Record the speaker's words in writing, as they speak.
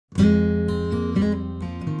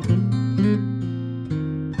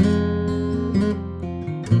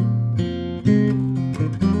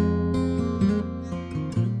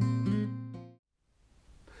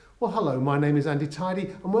Hello, my name is Andy Tidy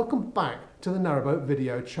and welcome back to the NarrowBoat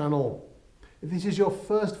video channel. If this is your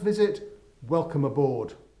first visit, welcome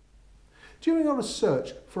aboard. During our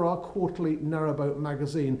research for our quarterly NarrowBoat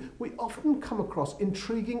magazine, we often come across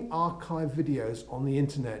intriguing archive videos on the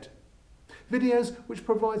internet. Videos which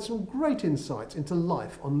provide some great insights into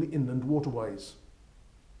life on the inland waterways.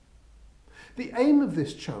 The aim of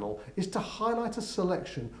this channel is to highlight a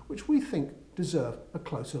selection which we think deserve a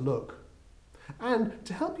closer look. And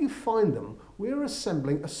to help you find them, we are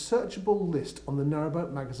assembling a searchable list on the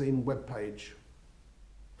NarrowBoat magazine webpage.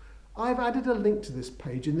 I've added a link to this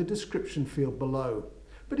page in the description field below,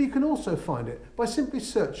 but you can also find it by simply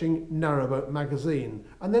searching NarrowBoat magazine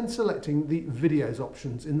and then selecting the videos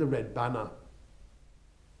options in the red banner.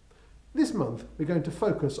 This month we're going to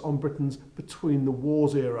focus on Britain's Between the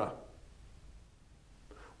Wars era.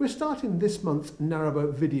 We're starting this month's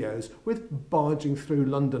NarrowBoat videos with Barging Through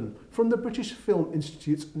London from the British Film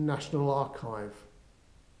Institute's National Archive.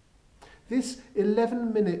 This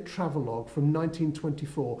 11-minute travelogue from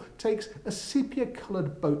 1924 takes a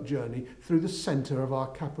sepia-coloured boat journey through the centre of our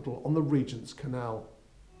capital on the Regent's Canal.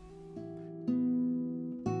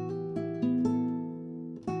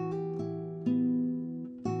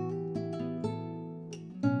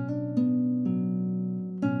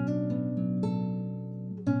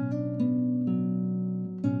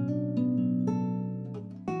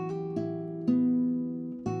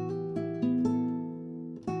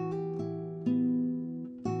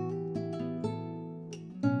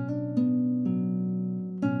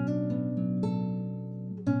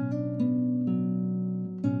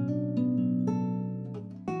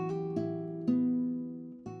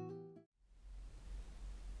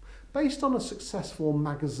 Based on a successful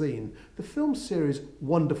magazine, the film series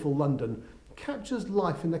Wonderful London captures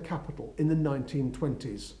life in the capital in the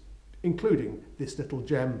 1920s, including this little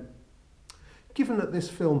gem. Given that this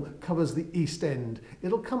film covers the East End,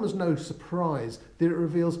 it'll come as no surprise that it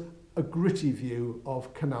reveals a gritty view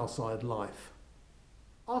of canal-side life.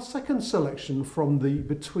 Our second selection from the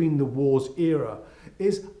Between the Wars era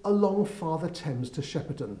is Along Father Thames to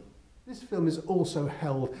Shepperton. This film is also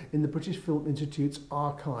held in the British Film Institute's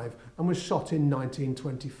archive and was shot in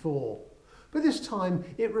 1924. But this time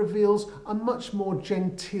it reveals a much more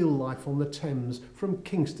genteel life on the Thames from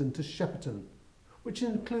Kingston to Shepperton, which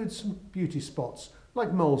includes some beauty spots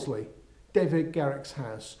like Molesley, David Garrick's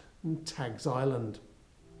house and Tagg's Island.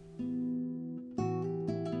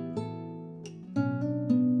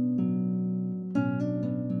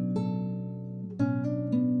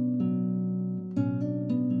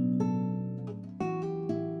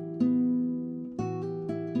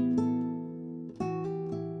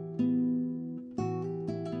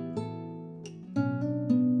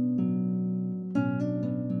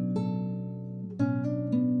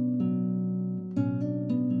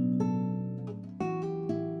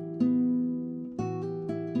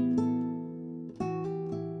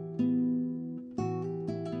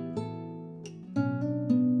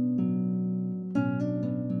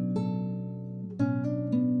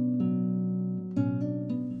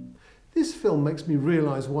 This film makes me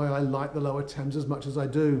realise why I like the Lower Thames as much as I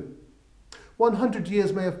do. 100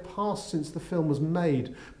 years may have passed since the film was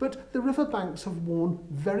made, but the riverbanks have worn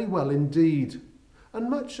very well indeed, and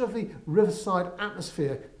much of the riverside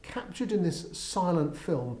atmosphere captured in this silent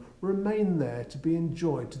film remain there to be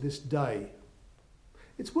enjoyed to this day.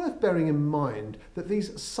 It's worth bearing in mind that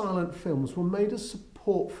these silent films were made as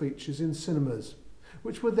support features in cinemas,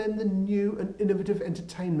 which were then the new and innovative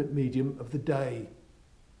entertainment medium of the day.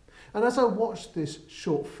 And as I watched this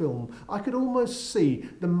short film, I could almost see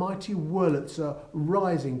the mighty Wurlitzer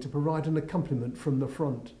rising to provide an accompaniment from the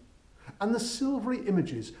front, and the silvery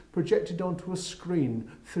images projected onto a screen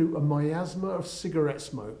through a miasma of cigarette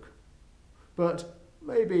smoke. But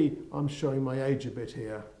maybe I'm showing my age a bit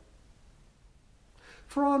here.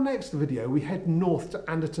 For our next video, we head north to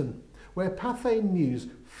Anderton, where Pathé News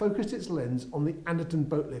focused its lens on the Anderton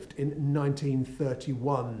boat lift in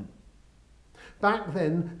 1931. Back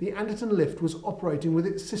then, the Anderton lift was operating with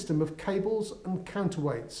its system of cables and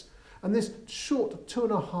counterweights, and this short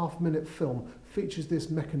 2.5-minute film features this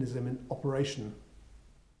mechanism in operation.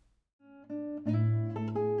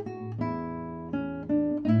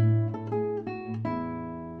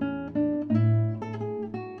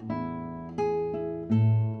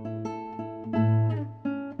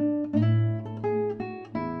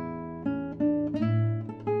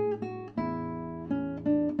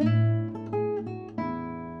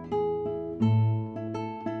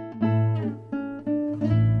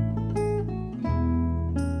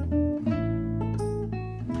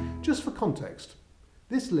 Just for context,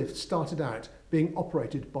 this lift started out being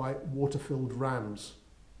operated by water-filled rams.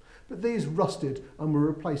 but these rusted and were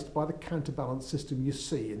replaced by the counterbalance system you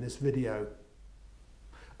see in this video.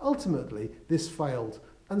 Ultimately, this failed,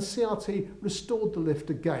 and CRT restored the lift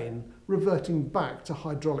again, reverting back to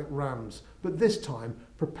hydraulic rams, but this time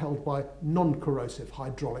propelled by non-corrosive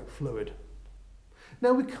hydraulic fluid.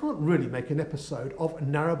 Now, we can't really make an episode of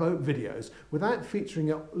NarrowBoat videos without featuring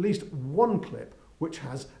at least one clip which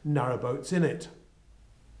has narrowboats in it.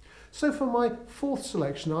 So for my fourth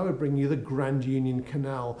selection, I would bring you the Grand Union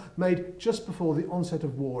Canal, made just before the onset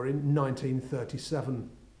of war in 1937.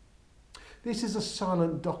 This is a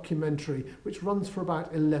silent documentary which runs for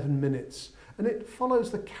about 11 minutes, and it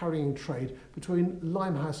follows the carrying trade between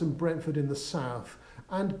Limehouse and Brentford in the south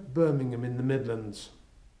and Birmingham in the Midlands.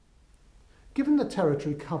 Given the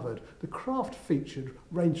territory covered, the craft featured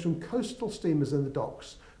ranged from coastal steamers in the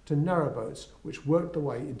docks to narrowboats which worked their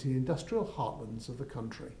way into the industrial heartlands of the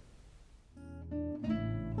country.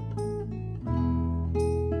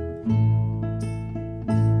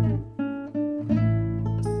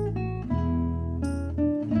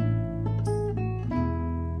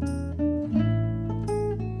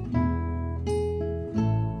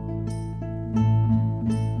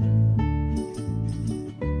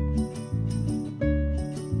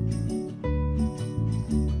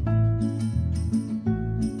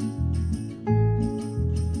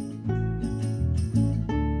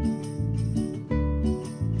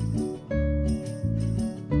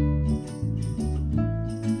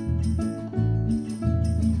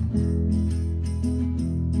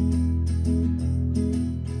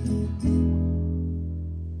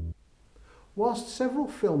 Whilst several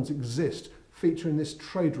films exist featuring this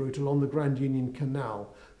trade route along the Grand Union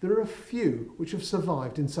Canal, there are a few which have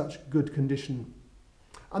survived in such good condition.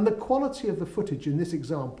 And the quality of the footage in this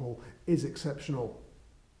example is exceptional.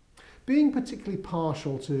 Being particularly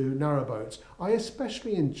partial to narrowboats, I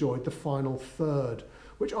especially enjoyed the final third,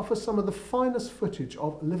 which offers some of the finest footage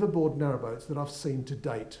of liveaboard narrowboats that I've seen to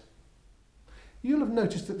date. You'll have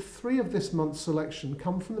noticed that 3 of this month's selection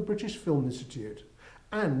come from the British Film Institute.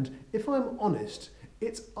 And, if I'm honest,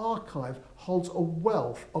 its archive holds a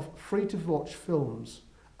wealth of free-to-watch films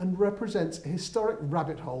and represents a historic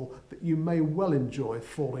rabbit hole that you may well enjoy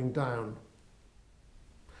falling down.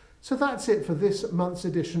 So that's it for this month's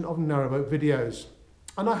edition of NarrowBoat Videos,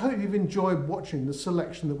 and I hope you've enjoyed watching the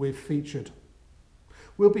selection that we've featured.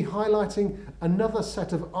 We'll be highlighting another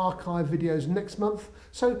set of archive videos next month,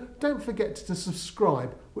 so don't forget to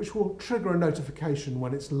subscribe, which will trigger a notification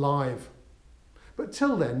when it's live. But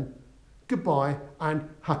till then, goodbye and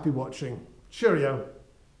happy watching. Cheerio.